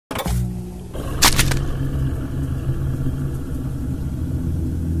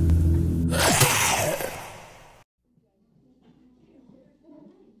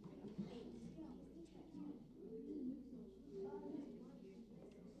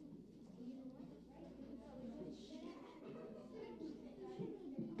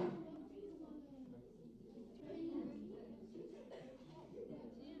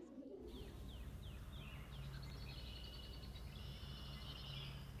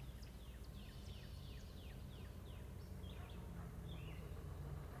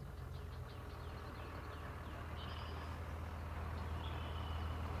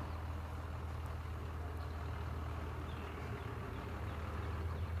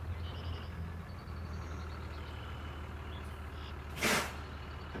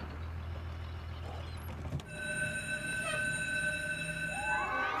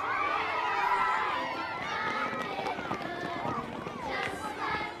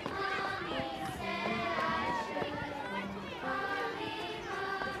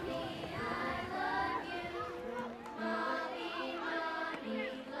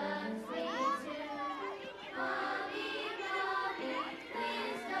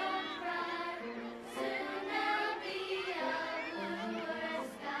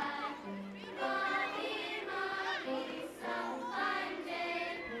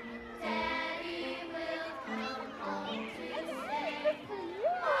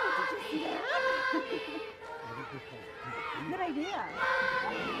idea.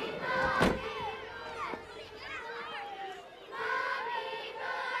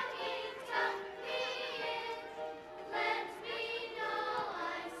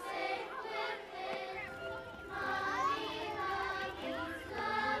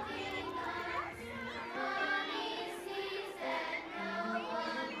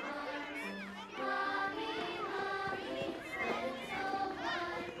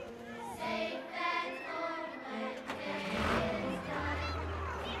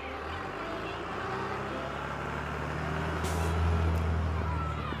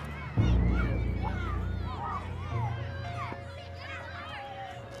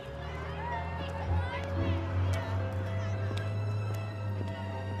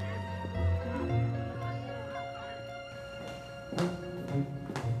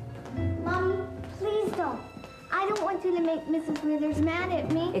 To make Mrs. Withers mad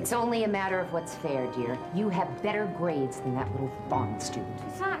at me. It's only a matter of what's fair, dear. You have better grades than that little foreign student.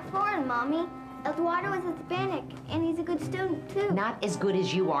 It's not foreign, Mommy. Eduardo is Hispanic, and he's a good student, too. Not as good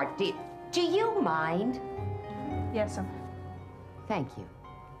as you are. Do you mind? Yes, Thank you.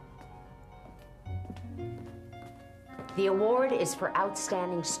 The award is for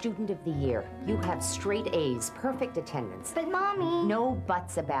Outstanding Student of the Year. You have straight A's, perfect attendance. But, Mommy... No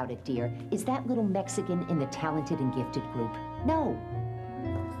buts about it, dear. Is that little Mexican in the talented and gifted group? No.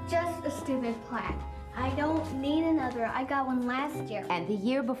 Just a stupid plaque. I don't need another. I got one last year. And the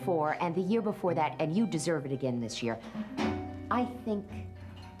year before, and the year before that, and you deserve it again this year. I think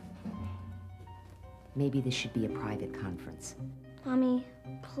maybe this should be a private conference. Mommy,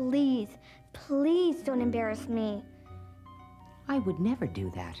 please, please don't embarrass me. I would never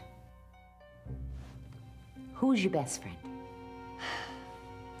do that. Who's your best friend?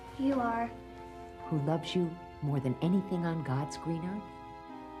 You are. Who loves you more than anything on God's green earth?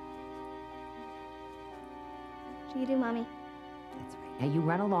 You do, Mommy. That's right. Now you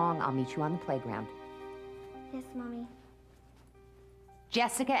run along. I'll meet you on the playground. Yes, Mommy.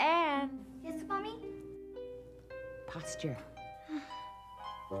 Jessica Ann. Yes, Mommy? Posture.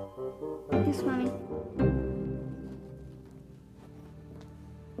 Yes, Mommy.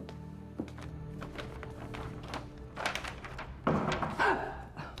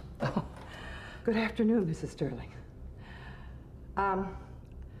 Good afternoon, Mrs. Sterling.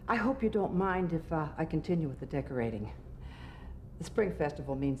 I hope you don't mind if I continue with the decorating. The Spring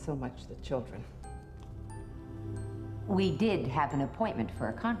Festival means so much to the children. We did have an appointment for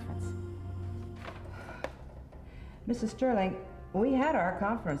a conference. Mrs. Sterling, we had our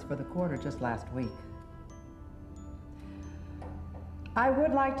conference for the quarter just last week. I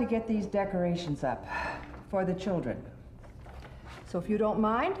would like to get these decorations up for the children. So if you don't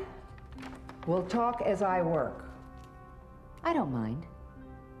mind, we'll talk as I work. I don't mind.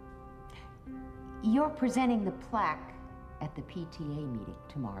 You're presenting the plaque at the PTA meeting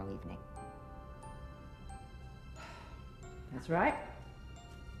tomorrow evening. That's right.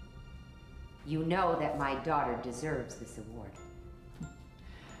 You know that my daughter deserves this award.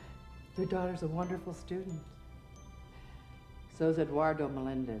 Your daughter's a wonderful student. So's Eduardo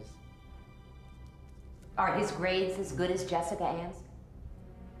Melendez. Are his grades as good as Jessica Ann's?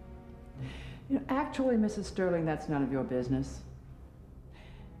 You know, actually, Mrs. Sterling, that's none of your business.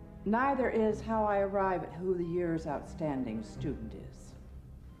 Neither is how I arrive at who the year's outstanding student is.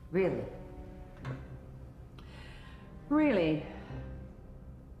 Really? Really?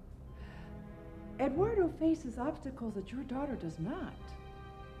 Eduardo faces obstacles that your daughter does not.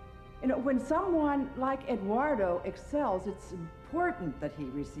 You know, when someone like Eduardo excels, it's important that he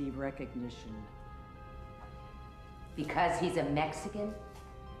receive recognition. Because he's a Mexican?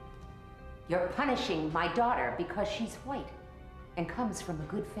 You're punishing my daughter because she's white and comes from a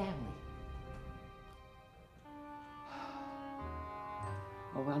good family.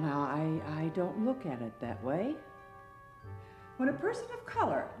 Oh, well, now, I don't look at it that way. When a person of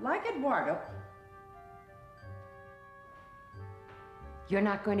color, like Eduardo... You're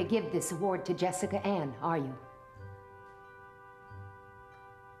not going to give this award to Jessica Ann, are you?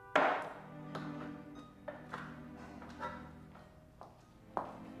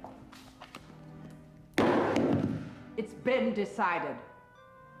 It's been decided.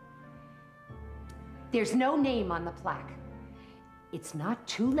 There's no name on the plaque. It's not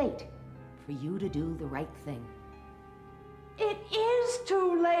too late for you to do the right thing. It is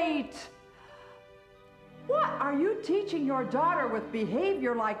too late. What are you teaching your daughter with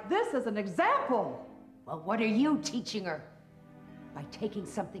behavior like this as an example? Well, what are you teaching her? By taking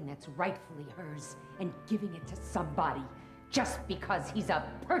something that's rightfully hers and giving it to somebody just because he's a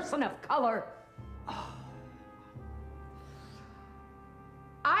person of color. Oh.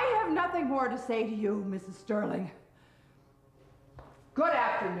 I have nothing more to say to you, Mrs. Sterling.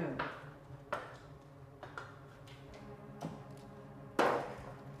 afternoon.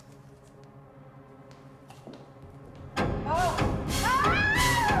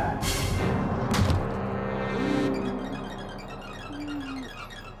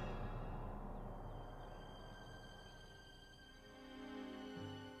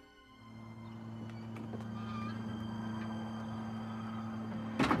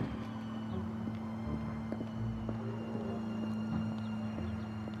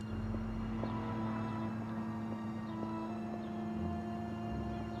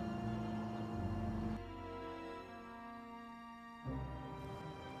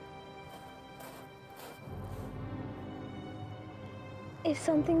 Is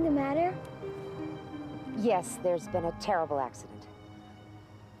something the matter? Yes, there's been a terrible accident.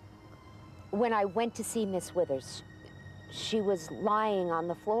 When I went to see Miss Withers, she was lying on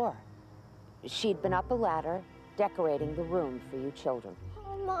the floor. She'd been up a ladder, decorating the room for you children.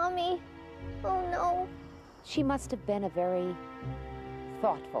 Oh, Mommy. Oh, no. She must have been a very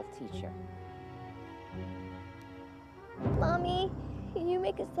thoughtful teacher. Mommy, you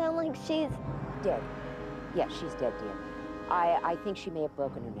make it sound like she's... Dead. Yes, she's dead, dear. I think she may have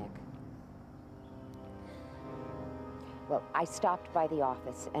broken her neck. Well, I stopped by the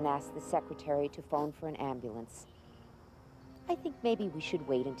office and asked the secretary to phone for an ambulance. I think maybe we should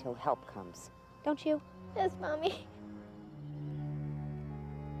wait until help comes. Don't you? Yes, Mommy.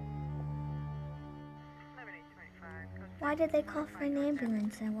 Why did they call for an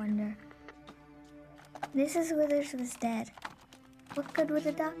ambulance, I wonder? Mrs. Withers was dead. What good would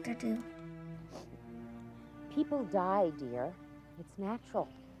a doctor do? People die, dear. It's natural.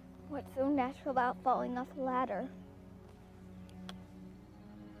 What's so natural about falling off a ladder?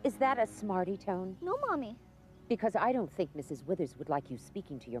 Is that a smarty tone? No, Mommy. Because I don't think Mrs. Withers would like you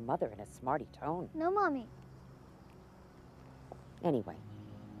speaking to your mother in a smarty tone. No, Mommy. Anyway,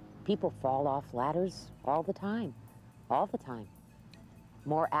 people fall off ladders all the time. All the time.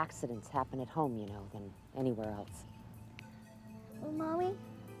 More accidents happen at home, you know, than anywhere else. Well, Mommy,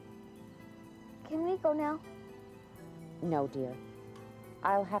 can we go now? No, dear.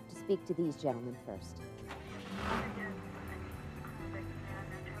 I'll have to speak to these gentlemen first.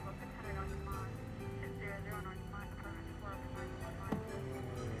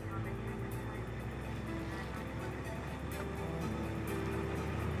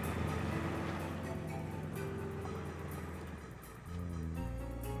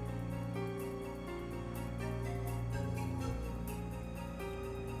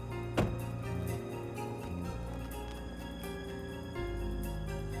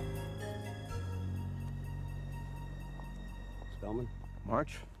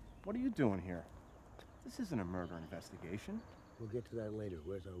 March, what are you doing here? This isn't a murder investigation. We'll get to that later.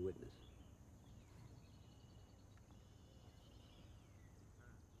 Where's our witness?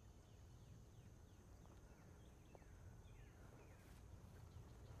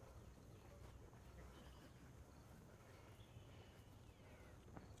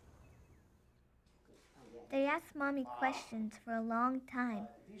 They asked Mommy questions for a long time.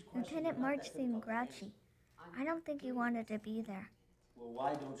 Lieutenant March seemed grouchy. I don't think he wanted to be there. Well,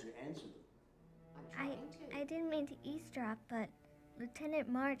 why don't you answer them? I didn't mean to eavesdrop, but Lieutenant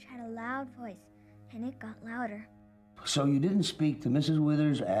March had a loud voice, and it got louder. So you didn't speak to Mrs.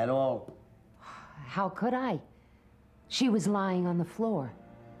 Withers at all? How could I? She was lying on the floor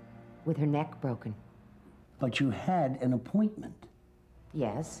with her neck broken. But you had an appointment.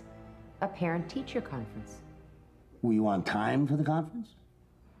 Yes, a parent-teacher conference. Were you on time for the conference?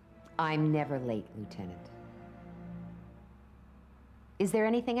 I'm never late, Lieutenant. Is there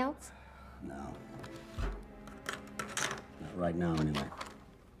anything else? No. Not right now, anyway.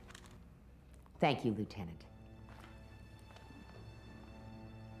 Thank you, Lieutenant.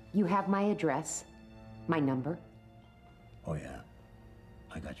 You have my address, my number. Oh, yeah.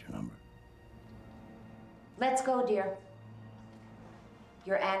 I got your number. Let's go, dear.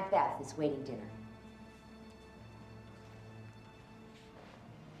 Your Aunt Beth is waiting dinner.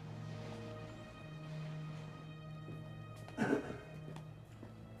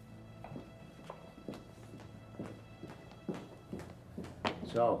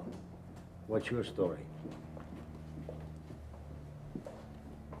 So, what's your story?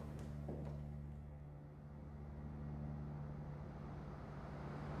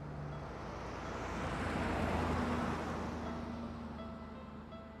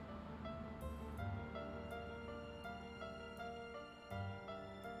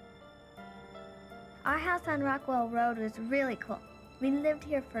 Our house on Rockwell Road was really cool. We lived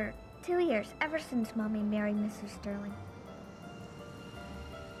here for 2 years, ever since Mommy married Mr. Sterling.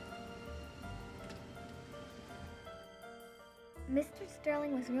 Mr.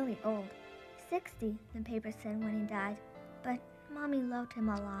 Sterling was really old. 60, the paper said when he died, but Mommy loved him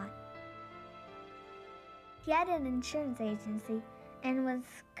a lot. He had an insurance agency and was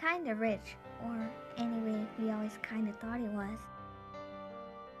kinda rich, or anyway, we always kinda thought he was.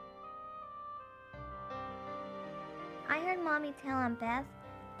 I heard Mommy tell Aunt Beth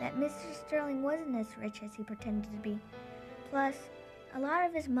that Mr. Sterling wasn't as rich as he pretended to be. Plus, a lot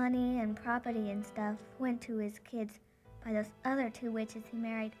of his money and property and stuff went to his kids by those other 2 witches he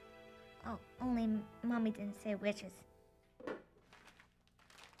married. Oh, only Mommy didn't say witches.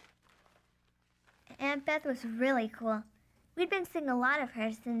 Aunt Beth was really cool. We'd been seeing a lot of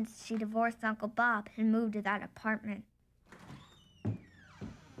her since she divorced Uncle Bob and moved to that apartment.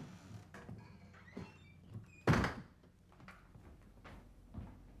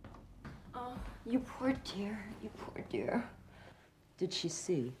 Oh, you poor dear, you poor dear. Did she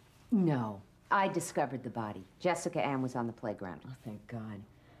see? No. I discovered the body. Jessica Ann was on the playground. Oh, thank God.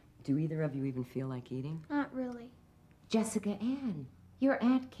 Do either of you even feel like eating? Not really. Jessica Ann, your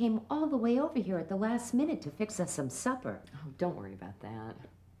aunt came all the way over here at the last minute to fix us some supper. Oh, don't worry about that.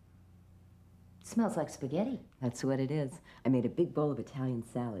 It smells like spaghetti. That's what it is. I made a big bowl of Italian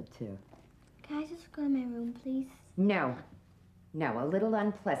salad, too. Can I just go to my room, please? No. No, a little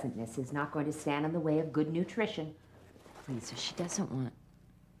unpleasantness is not going to stand in the way of good nutrition. Please, she doesn't want...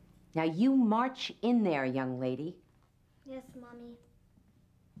 Now you march in there, young lady. Yes, Mommy.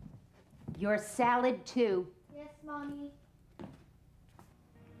 Your salad, too. Yes, Mommy.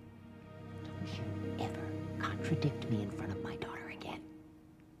 Don't you ever contradict me in front of my daughter again.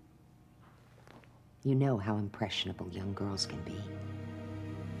 You know how impressionable young girls can be.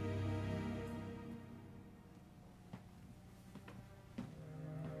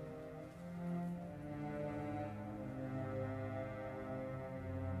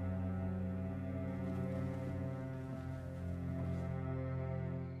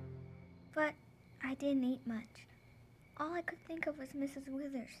 But I didn't eat much. All I could think of was Mrs.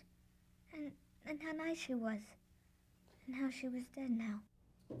 Withers. And how nice she was. And how she was dead now.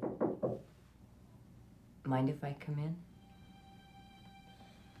 Mind if I come in?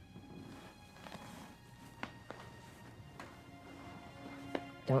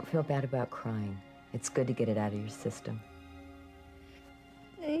 Don't feel bad about crying. It's good to get it out of your system.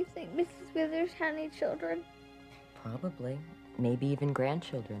 Do you think Mrs. Withers had any children? Probably. Maybe even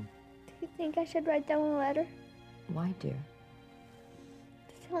grandchildren. Do you think I should write down a letter? Why, dear?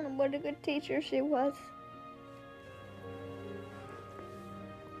 To tell them what a good teacher she was.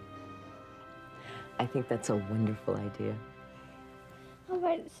 I think that's a wonderful idea. I'll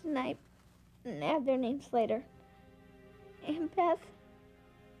write it tonight and add their names later. Aunt Beth,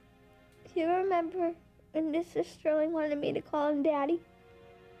 do you remember when Mr. Sterling wanted me to call him Daddy?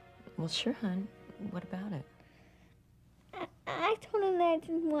 Well, sure, hon. What about it? I told him that I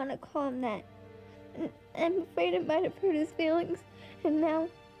didn't want to call him that. And I'm afraid it might have hurt his feelings. And now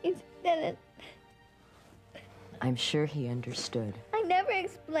he's dead. I'm sure he understood. I never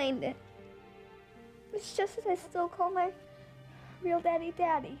explained it. It's just that I still call my real daddy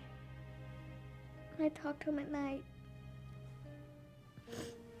Daddy. I talk to him at night.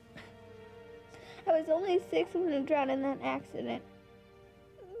 I was only 6 when I drowned in that accident.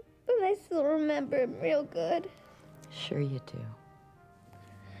 But I still remember him real good. Sure you do.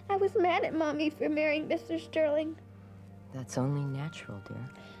 I was mad at Mommy for marrying Mr. Sterling. That's only natural, dear.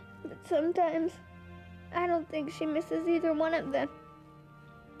 But sometimes I don't think she misses either one of them.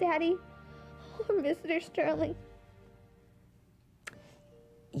 Daddy or Mr. Sterling.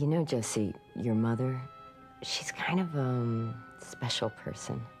 You know, Jessie, your mother, she's kind of a special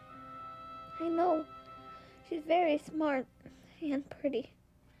person. I know. She's very smart and pretty.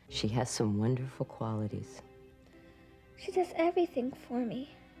 She has some wonderful qualities. She does everything for me.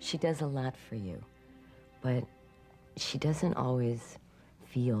 She does a lot for you, but she doesn't always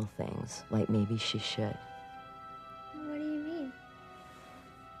feel things like maybe she should. What do you mean?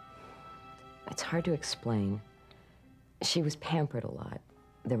 It's hard to explain. She was pampered a lot.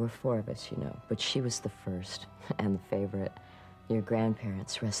 There were 4 of us, you know, but she was the first and the favorite. Your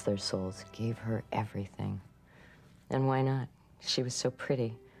grandparents, rest their souls, gave her everything. And why not? She was so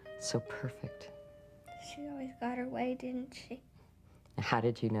pretty, so perfect. She always got her way, didn't she? How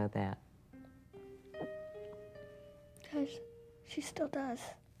did you know that? Because she still does.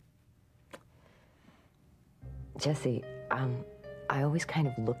 Jessie, I always kind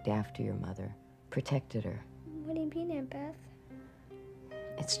of looked after your mother, protected her. What do you mean, Aunt Beth?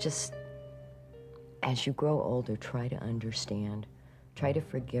 It's just, as you grow older, try to understand. Try to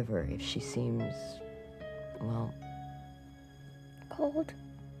forgive her if she seems, well... Cold.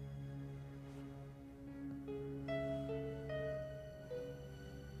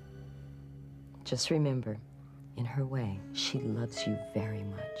 Just remember, in her way, she loves you very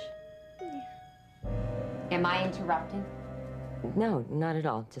much. Am I interrupting? No, not at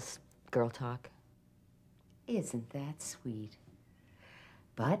all. Just girl talk. Isn't that sweet?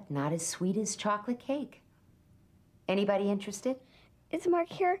 But not as sweet as chocolate cake. Anybody interested? Is Mark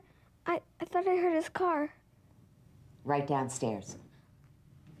here? I thought I heard his car. Right downstairs.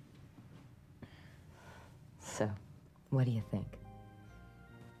 So, what do you think?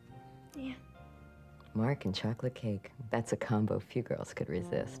 Yeah. Mark and chocolate cake. That's a combo few girls could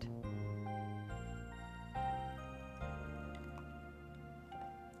resist.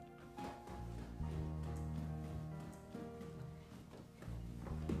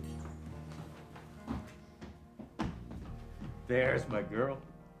 There's my girl.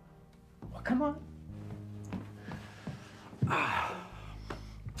 Well, come on.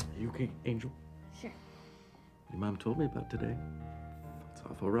 You okay, Angel? Sure. Your mom told me about today. It's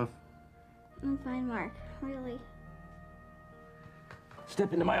awful rough. I'm fine, Mark. Really.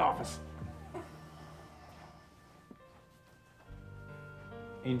 Step into my office.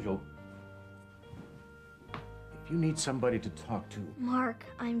 Angel, if you need somebody to talk to... Mark,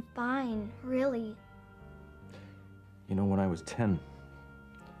 I'm fine. Really. You know, when I was 10,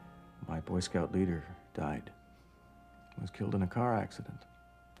 my Boy Scout leader died. He was killed in a car accident.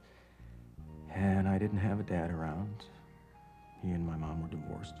 And I didn't have a dad around. He and my mom were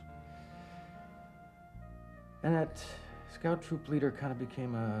divorced. And that scout troop leader kind of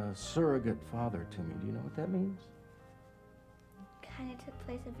became a surrogate father to me. Do you know what that means? Kind of took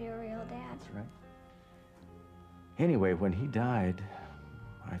place of your real dad. That's right. Anyway, when he died,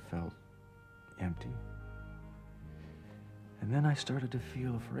 I felt empty. And then I started to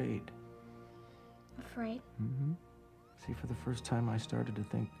feel afraid. Afraid? Mm-hmm. See, for the first time, I started to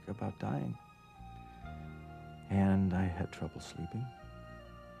think about dying. And I had trouble sleeping.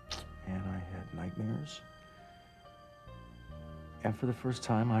 And I had nightmares. And for the first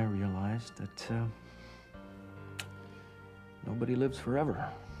time, I realized that nobody lives forever.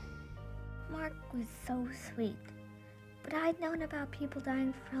 Mark was so sweet. But I'd known about people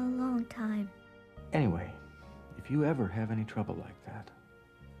dying for a long time. Anyway, if you ever have any trouble like that,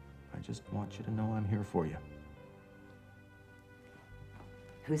 I just want you to know I'm here for you.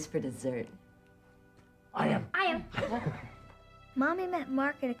 Who's for dessert? I am. Mommy met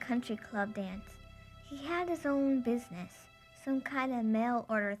Mark at a country club dance. He had his own business, some kind of mail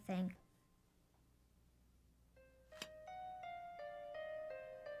order thing.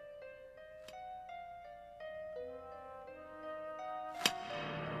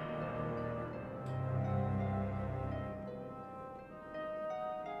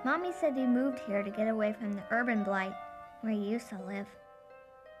 Mommy said he moved here to get away from the urban blight where he used to live.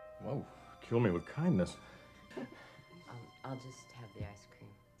 Whoa, kill me with kindness. I'll just have the ice cream.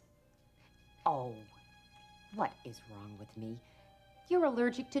 Oh, what is wrong with me? You're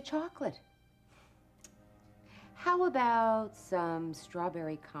allergic to chocolate. How about some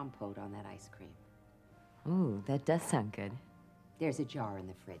strawberry compote on that ice cream? Ooh, that does sound good. There's a jar in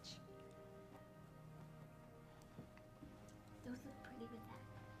the fridge. Those look pretty with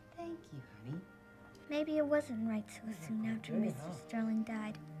that. Thank you, honey. Maybe it wasn't right so soon after Mr. Sterling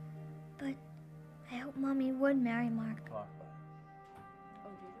died, but I hope Mommy would marry Mark.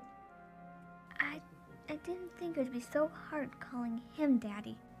 I didn't think it would be so hard calling him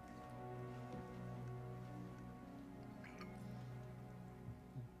Daddy.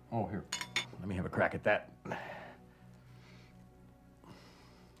 Oh, here. Let me have a crack at that.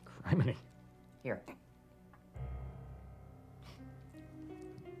 Criminy. Here.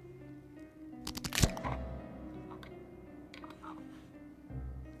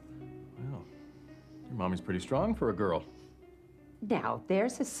 Well, your mommy's pretty strong for a girl. Now,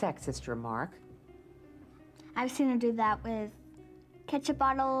 there's a sexist remark. I've seen her do that with ketchup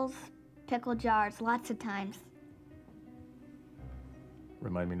bottles, pickle jars, lots of times.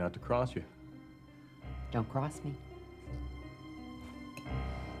 Remind me not to cross you. Don't cross me.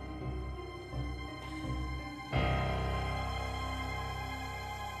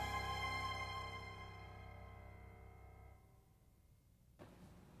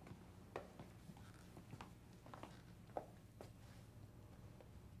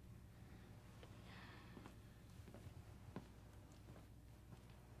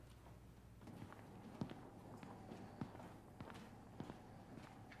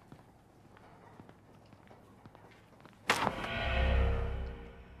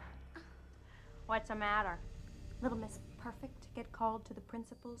 What's the matter? Little Miss Perfect get called to the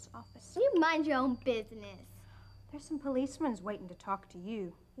principal's office? You mind your own business. There's some policemen waiting to talk to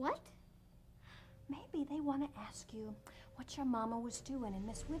you. What? Maybe they want to ask you what your mama was doing in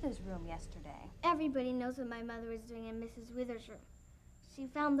Miss Withers' room yesterday. Everybody knows what my mother was doing in Mrs. Withers' room. She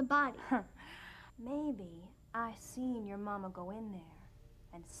found the body. Maybe I seen your mama go in there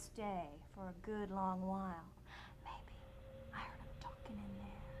and stay for a good long while. Maybe I heard them talking in there.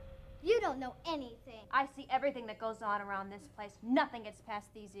 You don't know anything. I see everything that goes on around this place. Nothing gets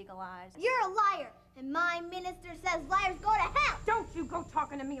past these eagle eyes. You're a liar, and my minister says liars go to hell. Don't you go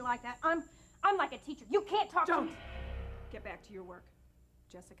talking to me like that. I'm like a teacher. You can't talk to me. Get back to your work.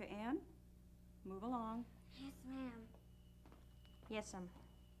 Jessica Ann, move along. Yes, ma'am. Yes,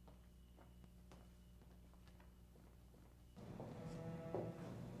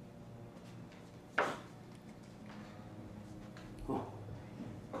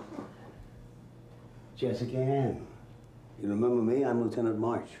 Jessica Ann, you remember me? I'm Lieutenant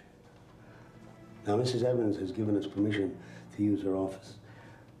March. Now, Mrs. Evans has given us permission to use her office.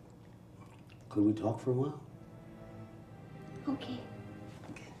 Could we talk for a while? Okay.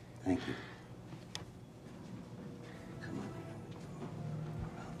 Okay, thank you. Come on.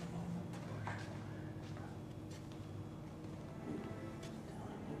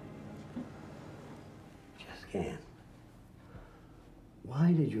 Jessica Ann,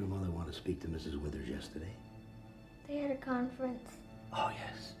 why did your mother want to speak to Mrs. Withers yesterday? They had a conference. Oh,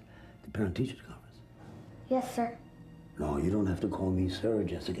 yes. The parent-teachers conference. Yes, sir. No, you don't have to call me sir,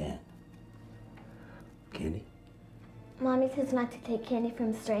 Jessica Ann. Candy? Mommy says not to take candy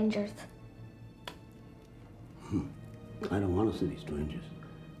from strangers. I don't want us to be strangers.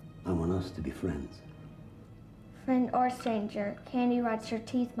 I want us to be friends. Friend or stranger, candy rots your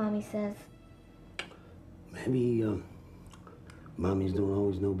teeth, Mommy says. Maybe, mommies don't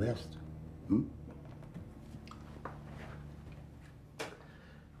always know best.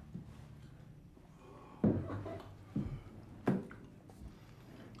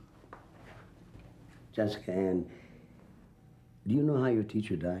 Jessica Ann, do you know how your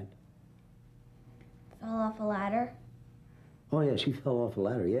teacher died? Fell off a ladder. Oh, yeah, she fell off a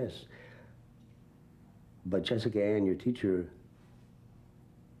ladder, yes. But Jessica Ann, your teacher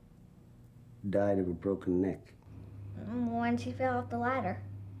died of a broken neck. When she fell off the ladder.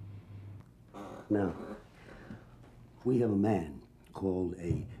 Now, we have a man called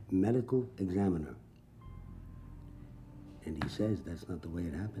a medical examiner. And he says that's not the way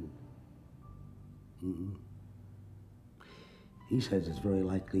it happened. He says it's very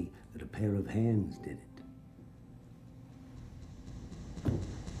likely that a pair of hands did it.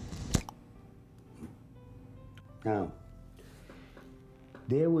 Now,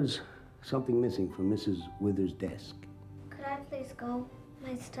 there was something missing from Mrs. Withers' desk. Could I please go?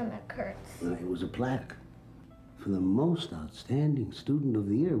 My stomach hurts. It was a plaque for the most outstanding student of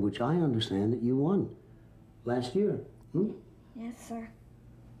the year, which I understand that you won last year. Yes, sir.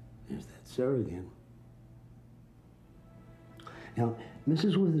 There's that sir again. Now,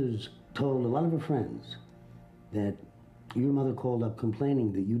 Mrs. Withers told a lot of her friends that your mother called up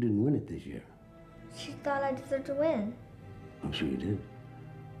complaining that you didn't win it this year. She thought I deserved to win. I'm sure you did.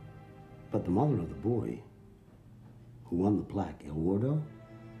 But the mother of the boy who won the plaque, Eduardo,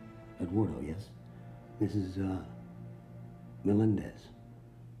 yes? Mrs. Melendez.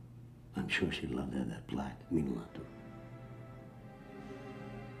 I'm sure she'd love to have that plaque. It'd mean a lot to her.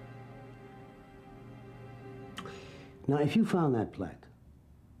 Now, if you found that plaque,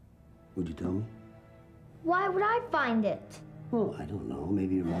 would you tell me? Why would I find it? Well, I don't know.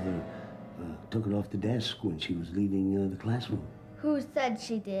 Maybe your mother took it off the desk when she was leaving the classroom. Who said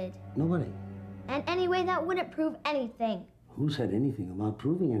she did? Nobody. And anyway, that wouldn't prove anything. Who said anything about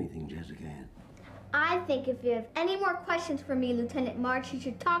proving anything, Jessica Ann? I think if you have any more questions for me, Lieutenant March, you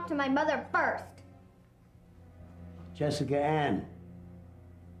should talk to my mother first. Jessica Ann.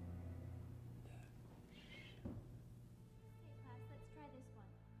 Hey class, let's try this one.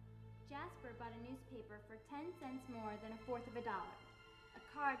 Jasper bought a newspaper for 10 cents more than a fourth of a dollar, a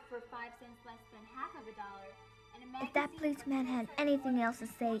card for 5 cents less than half of a dollar, and a magazine. If that policeman had anything else to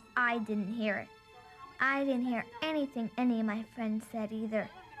say, I didn't hear it. I didn't hear anything any of my friends said either,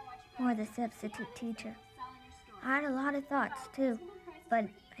 or the substitute teacher. I had a lot of thoughts too, but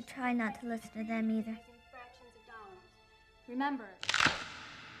I tried not to listen to them either. Remember.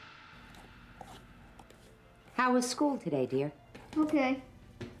 How was school today, dear? Okay.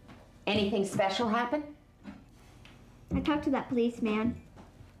 Anything special happen? I talked to that policeman.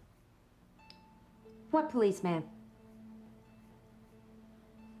 What policeman?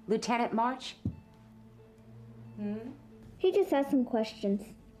 Lieutenant March? He just asked some questions.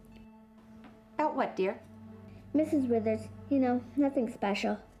 About what, dear? Mrs. Withers, you know, nothing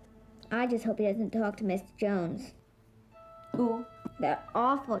special. I just hope he doesn't talk to Miss Jones. Who? That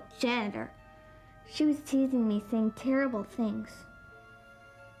awful janitor. She was teasing me, saying terrible things.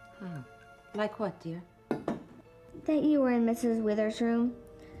 Oh, like what, dear? That you were in Mrs. Wither's room.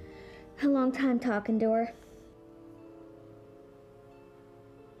 A long time talking to her.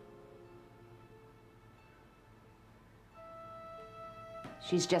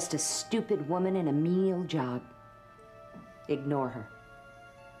 She's just a stupid woman in a menial job. Ignore her.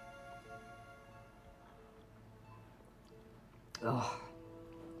 Oh,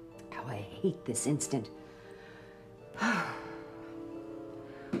 how I hate this instant.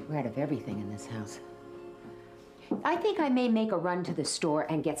 We're out of everything in this house. I think I may make a run to the store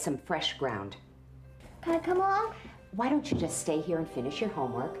and get some fresh ground. Can I come along? Why don't you just stay here and finish your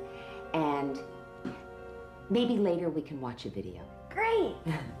homework, and maybe later we can watch a video. Great.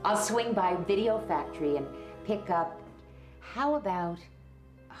 I'll swing by Video Factory and pick up, how about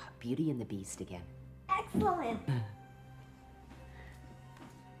Beauty and the Beast again? Excellent.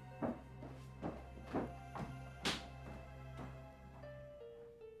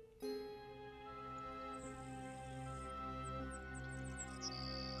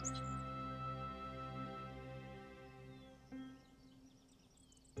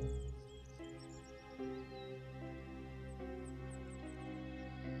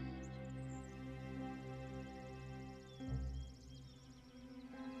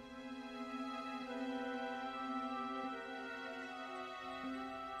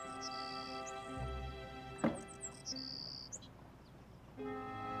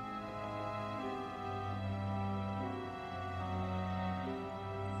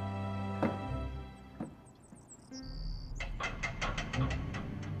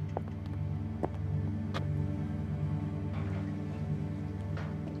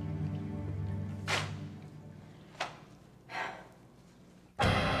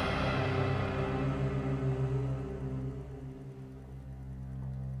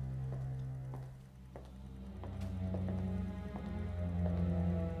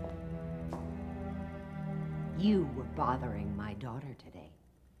 You were bothering my daughter today.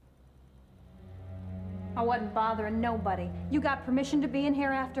 I wasn't bothering nobody. You got permission to be in here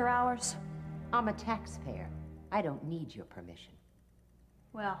after hours? I'm a taxpayer. I don't need your permission.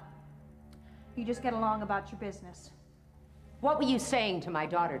 Well, you just get along about your business. What were you saying to my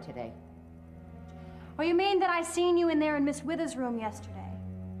daughter today? Oh, you mean that I seen you in there in Miss Wither's room yesterday?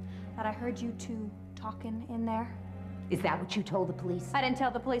 That I heard you two talking in there? Is that what you told the police? I didn't tell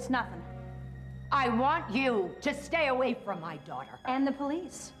the police nothing. I want you to stay away from my daughter. And the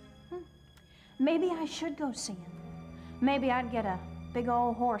police? Maybe I should go see him. Maybe I'd get a big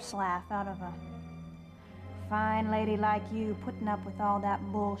old horse laugh out of a fine lady like you putting up with all that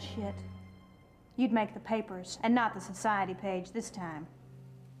bullshit. You'd make the papers, and not the society page this time.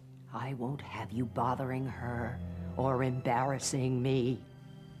 I won't have you bothering her or embarrassing me.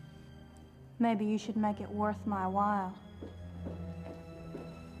 Maybe you should make it worth my while.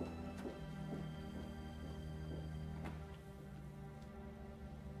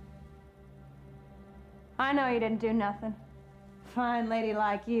 I know you didn't do nothing. Fine lady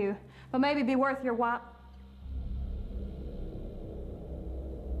like you. But maybe it'd be worth your while.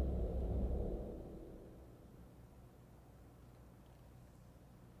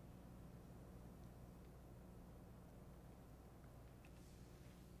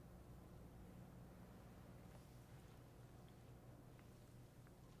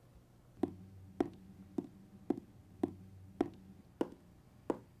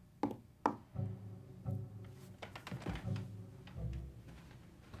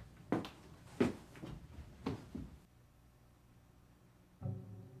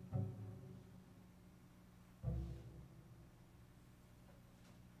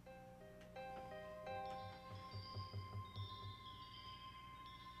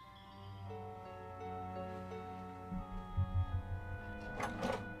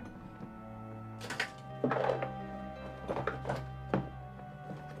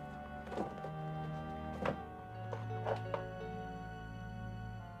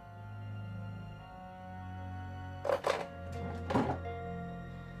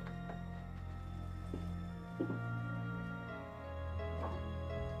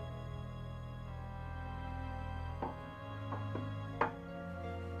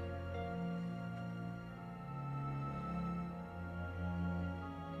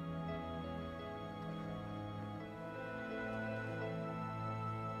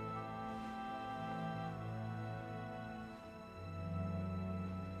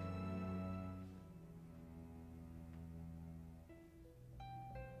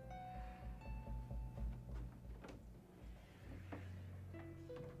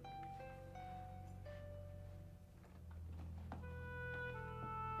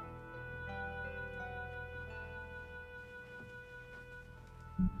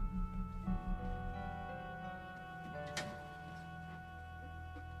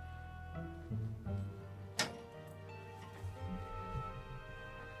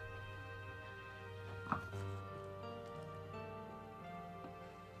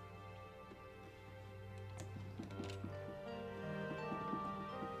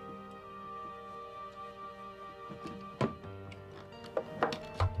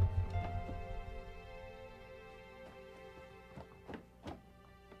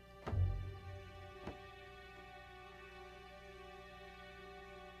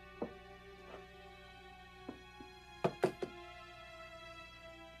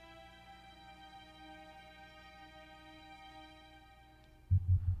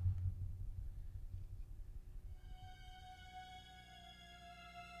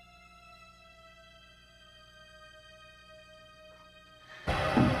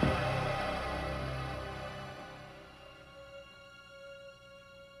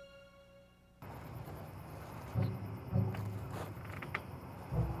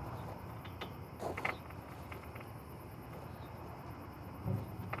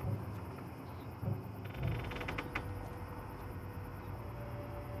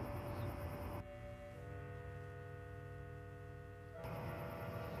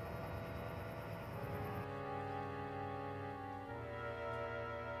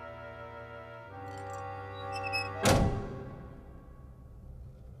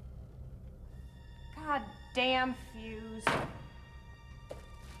 God damn fuse.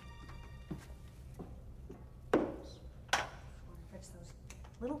 Fix those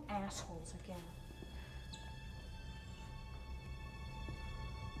little assholes again.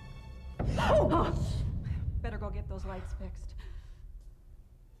 Oh! Better go get those lights fixed.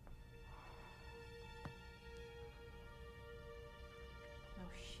 No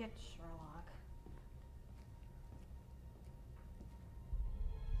shit, Sherlock.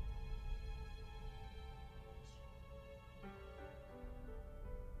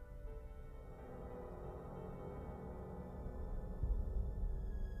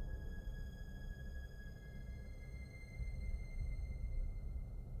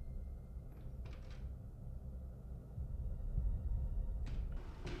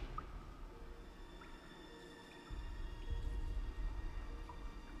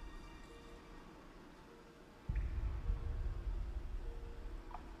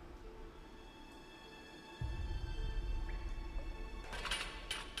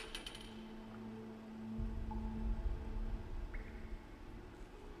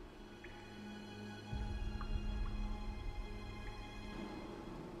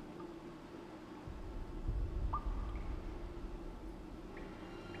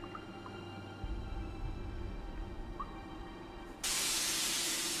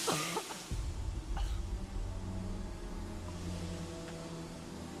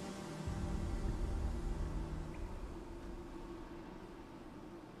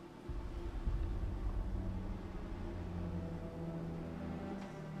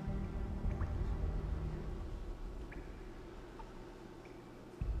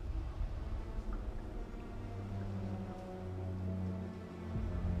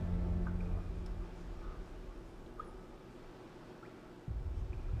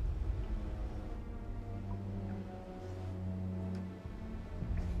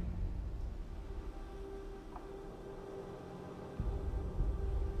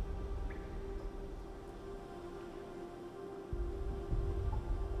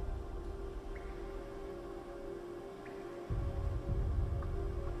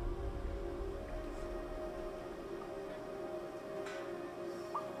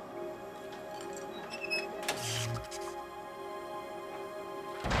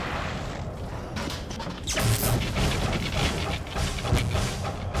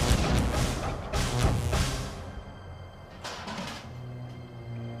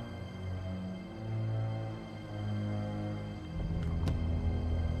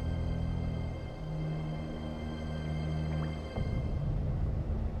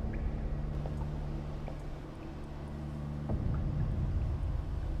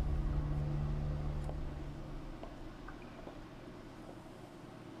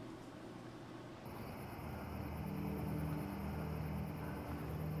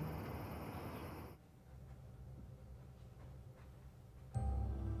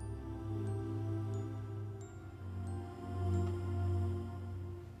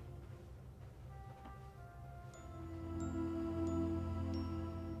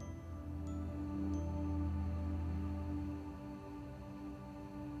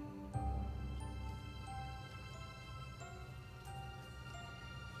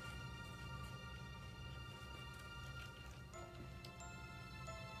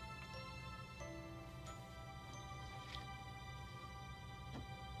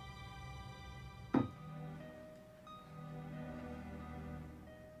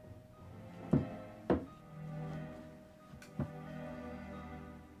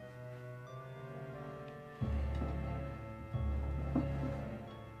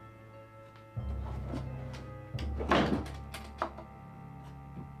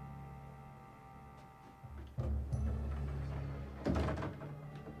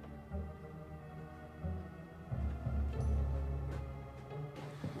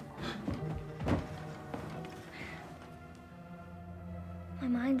 My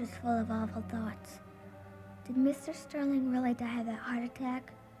mind was full of awful thoughts. Did Mr. Sterling really die of that heart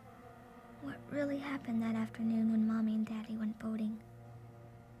attack? What really happened that afternoon when Mommy and Daddy went boating?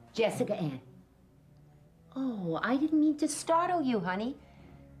 Jessica Ann. Oh, I didn't mean to startle you, honey.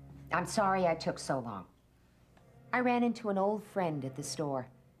 I'm sorry I took so long. I ran into an old friend at the store.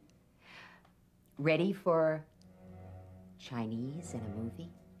 Ready for Chinese and a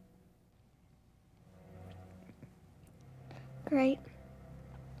movie? Great.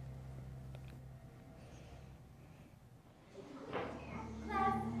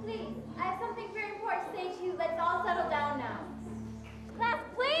 Class, please. I have something very important to say to you. Let's all settle down now. Class,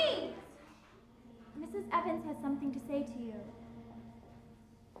 please! Mrs. Evans has something to say to you.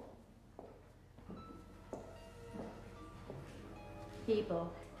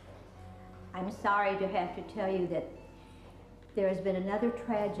 People, I'm sorry to have to tell you that there has been another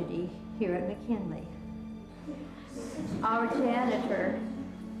tragedy here at McKinley. Our janitor,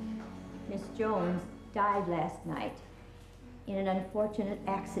 Miss Jones, died last night in an unfortunate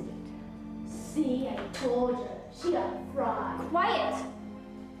accident. See, I told you. She got fried. Quiet!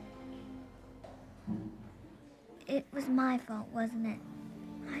 It was my fault, wasn't it?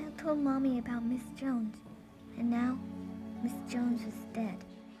 I had told Mommy about Miss Jones, and now Miss Jones was dead.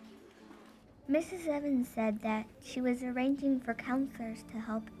 Mrs. Evans said that she was arranging for counselors to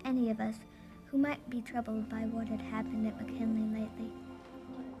help any of us who might be troubled by what had happened at McKinley lately.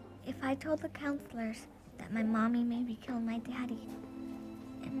 If I told the counselors that my mommy maybe killed my daddy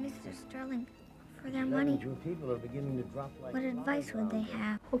and Mr. Sterling for their money, Your people are beginning to drop like what advice would they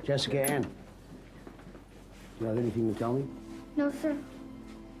have? Jessica Ann, do you have anything to tell me? No, sir.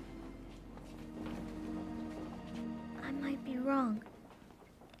 I might be wrong.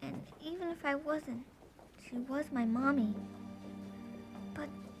 And even if I wasn't, she was my mommy. But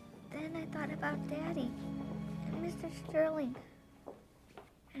then I thought about Daddy and Mr. Sterling.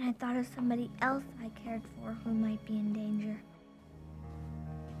 And I thought of somebody else I cared for who might be in danger.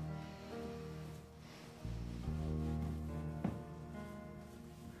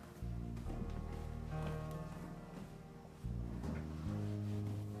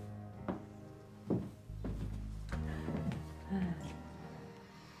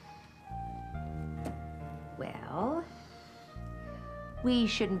 Well, we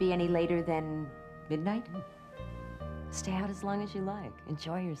shouldn't be any later than midnight. Stay out as long as you like.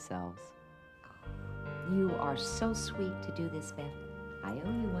 Enjoy yourselves. You are so sweet to do this, Beth. I owe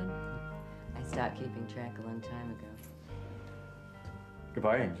you one. I stopped keeping track a long time ago.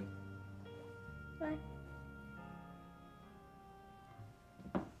 Goodbye, Angel. Bye.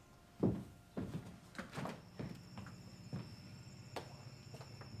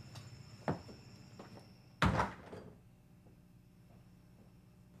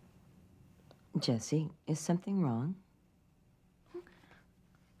 Jessie, is something wrong?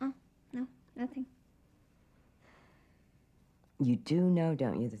 Oh, no, nothing. You do know,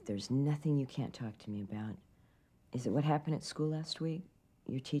 don't you, that there's nothing you can't talk to me about? Is it what happened at school last week?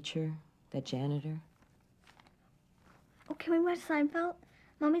 Your teacher, that janitor? Oh, can we watch Seinfeld?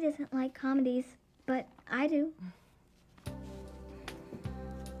 Mommy doesn't like comedies, but I do.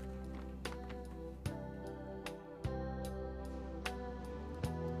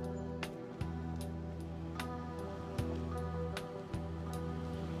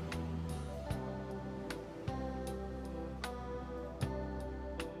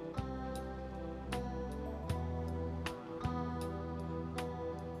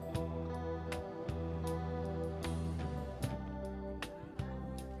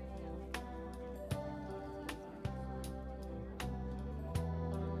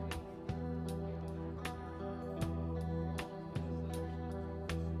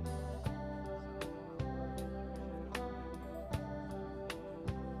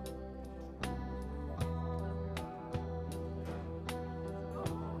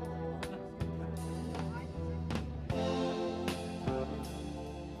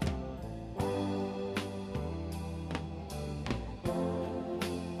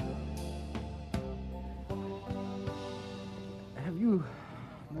 Have you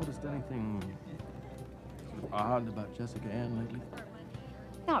noticed anything odd about Jessica Ann lately?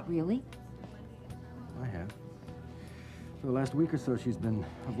 Not really. I have. For the last week or so, she's been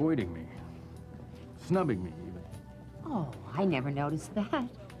avoiding me. Snubbing me, even. Oh, I never noticed that.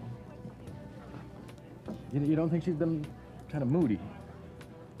 You don't think she's been kind of moody?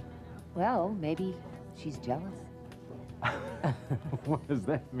 Well, maybe she's jealous. What does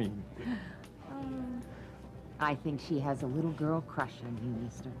that mean? I think she has a little girl crush on you,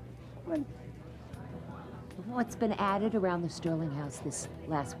 mister. What's been added around the Sterling house this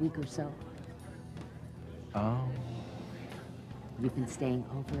last week or so? Oh. You've been staying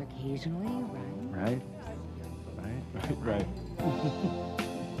over occasionally, right? Right.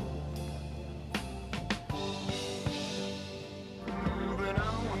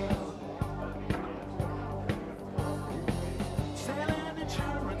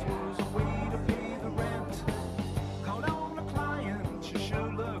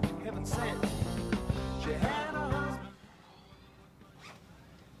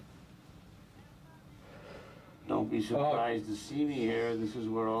 Don't be surprised to see me here. This is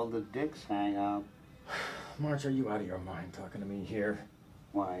where all the dicks hang out. March, are you out of your mind talking to me here?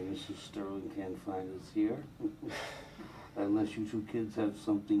 Why, Mrs. Sterling can't find us here. Unless you two kids have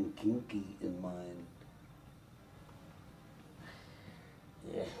something kinky in mind.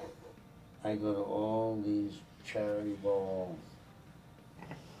 Yeah. I go to all these charity balls.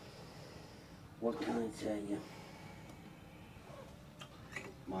 What can I tell you?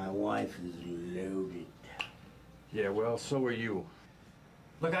 My wife is loaded. Yeah, well, so are you.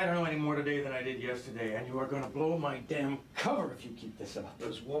 Look, I don't know any more today than I did yesterday, and you are gonna blow my damn cover if you keep this up.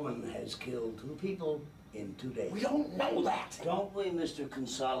 This woman has killed 2 people in 2 days. We don't know that! Don't we, Mr.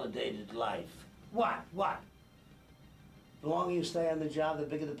 Consolidated Life? What? The longer you stay on the job, the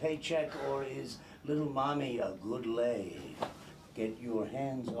bigger the paycheck, or is little mommy a good lay? Get your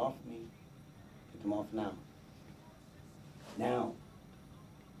hands off me. Get them off now. Now.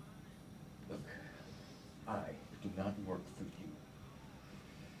 Look, I do not work for you.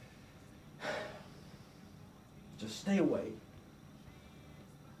 Just stay away.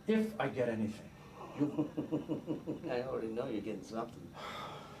 If I get anything. I already know you're getting something.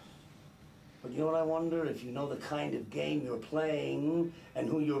 But you know what I wonder? If you know the kind of game you're playing and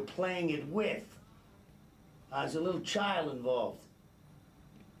who you're playing it with. There's a little child involved.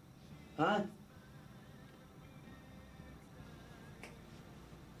 Huh?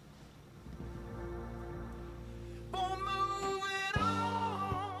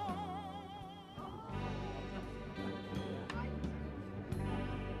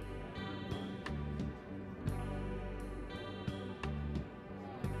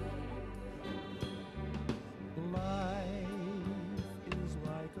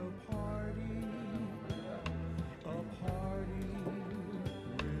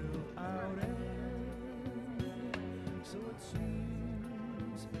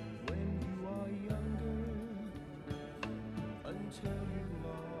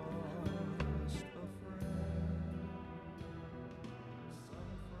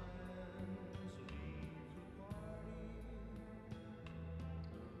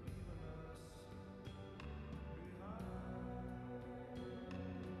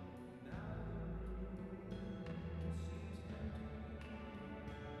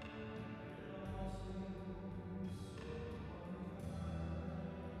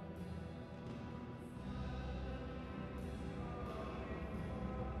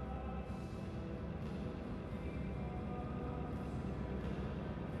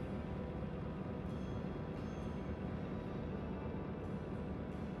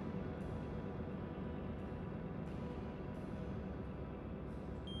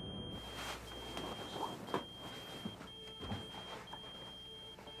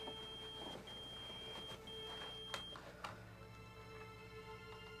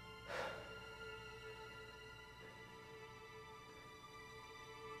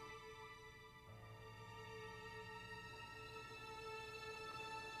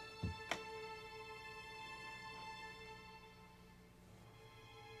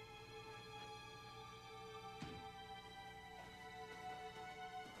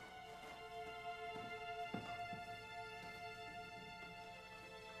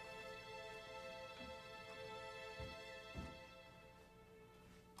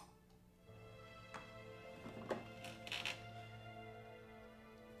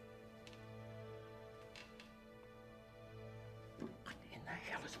 What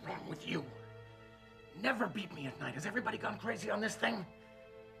the hell is wrong with you? Never beat me at night. Has everybody gone crazy on this thing?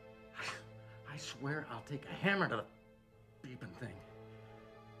 I swear I'll take a hammer to the beeping thing.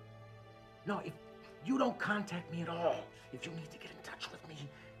 No, if you don't contact me at all, if you need to get in touch with me,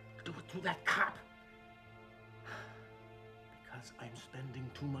 do it through that cop. Because I'm spending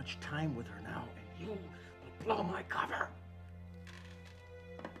too much time with her now, and you will blow my cover.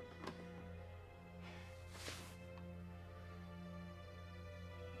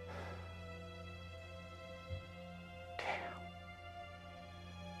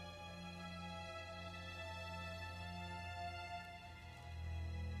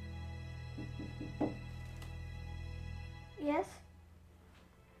 Yes?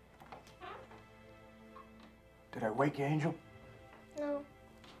 Did I wake you, Angel? No.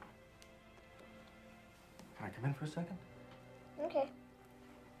 Can I come in for a second? Okay.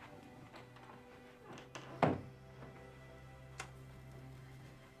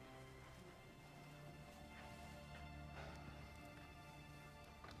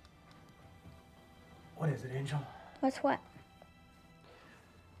 What is it, Angel? What's what?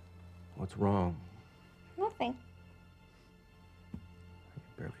 What's wrong? Nothing.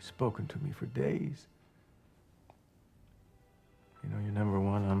 You've barely spoken to me for days. You know you're number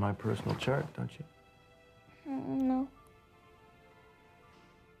one on my personal chart, don't you? No.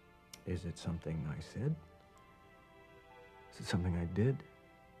 Is it something I said? Is it something I did?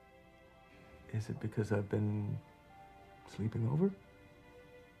 Is it because I've been sleeping over?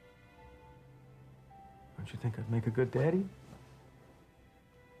 Don't you think I'd make a good daddy?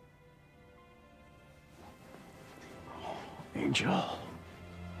 Oh, Angel.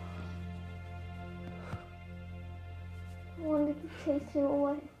 I wanted to chase you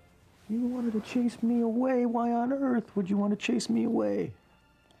away. You wanted to chase me away? Why on earth would you want to chase me away?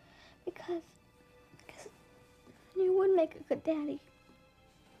 Because you would make a good daddy.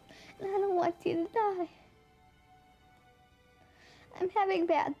 And I don't want you to die. I'm having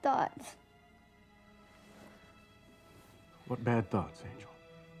bad thoughts. What bad thoughts, Angel?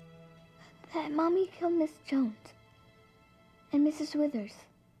 That Mommy killed Miss Jones. And Mrs. Withers.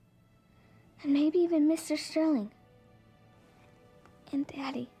 And maybe even Mr. Sterling. And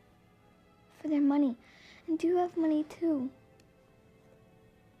Daddy. For their money. And you have money too.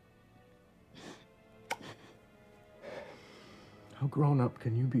 How grown up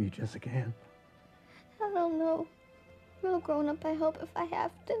can you be, Jessica Ann? I don't know. Real grown up, I hope, if I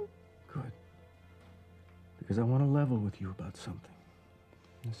have to. Good. Because I want to level with you about something.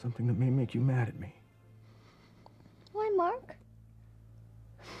 And something that may make you mad at me. Why, Mark?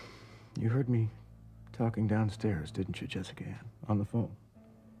 You heard me talking downstairs, didn't you, Jessica Ann? On the phone.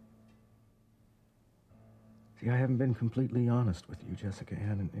 See, I haven't been completely honest with you, Jessica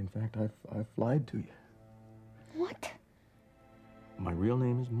Ann. In fact, I've lied to you. What? My real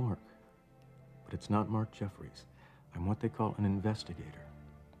name is Mark. But it's not Mark Jeffries. I'm what they call an investigator.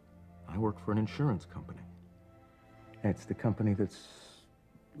 I work for an insurance company. It's the company that's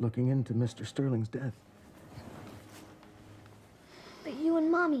looking into Mr. Sterling's death. But you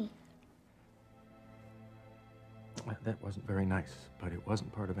and Mommy. That wasn't very nice, but it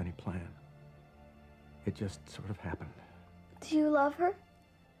wasn't part of any plan. It just sort of happened. Do you love her?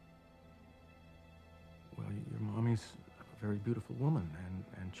 Well, your mommy's a very beautiful woman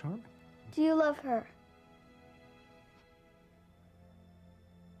and charming. Do you love her?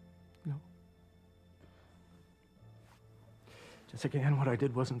 No. Jessica Ann, what I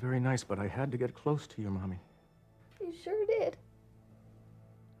did wasn't very nice, but I had to get close to your mommy. You sure did.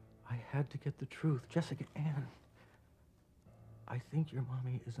 I had to get the truth. Jessica Ann, I think your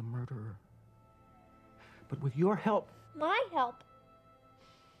mommy is a murderer. But with your help... My help?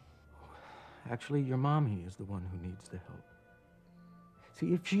 Actually, your mommy is the one who needs the help.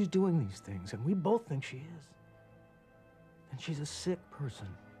 See, if she's doing these things, and we both think she is, then she's a sick person.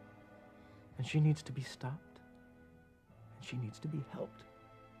 And she needs to be stopped. And she needs to be helped.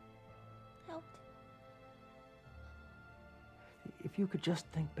 Helped? If you could just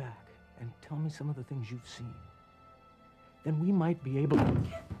think back and tell me some of the things you've seen, then we might be able to...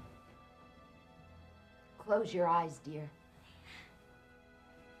 Close your eyes, dear.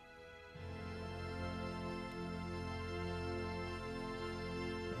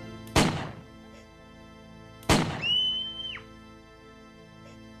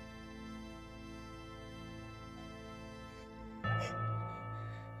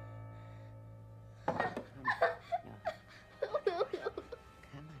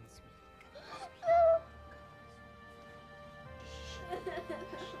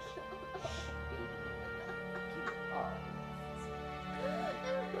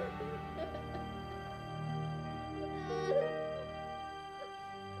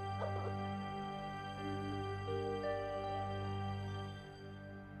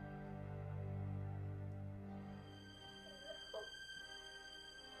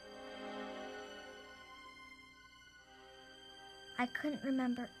 I couldn't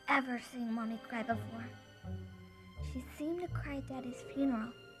remember ever seeing Mommy cry before. She seemed to cry at Daddy's funeral.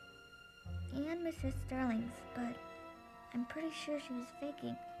 And Mrs. Sterling's, but I'm pretty sure she was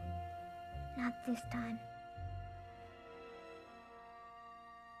faking. Not this time.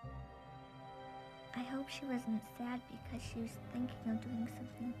 I hope she wasn't sad because she was thinking of doing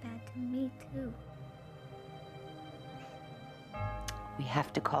something bad to me, too. We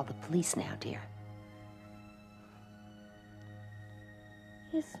have to call the police now, dear.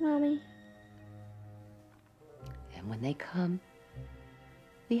 Yes, Mommy. And when they come,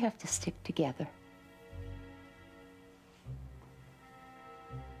 we have to stick together.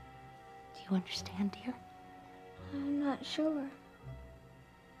 you understand, dear? I'm not sure.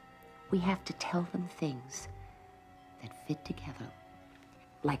 We have to tell them things that fit together,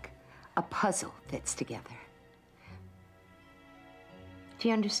 like a puzzle fits together. Do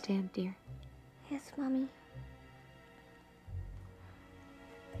you understand, dear? Yes, Mommy.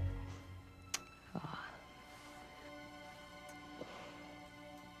 Oh.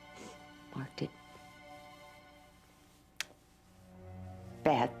 Mark did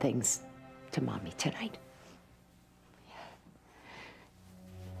bad things to Mommy tonight.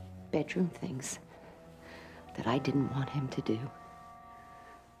 Bedroom things that I didn't want him to do.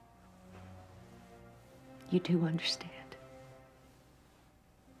 You do understand?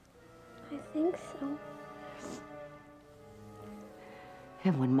 I think so.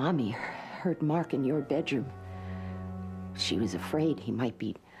 And when Mommy heard Mark in your bedroom, she was afraid he might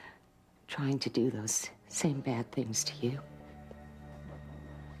be trying to do those same bad things to you.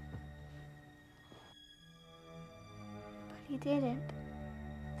 But he didn't.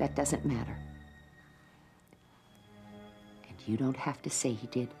 That doesn't matter. And you don't have to say he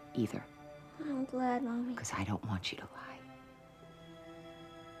did either. I'm glad, Mommy. Because I don't want you to lie.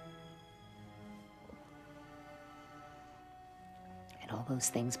 And all those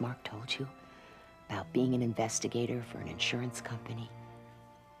things Mark told you about being an investigator for an insurance company,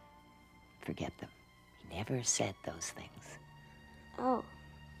 forget them. He never said those things. Oh,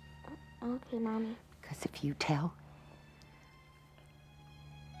 okay, Mommy. Because if you tell,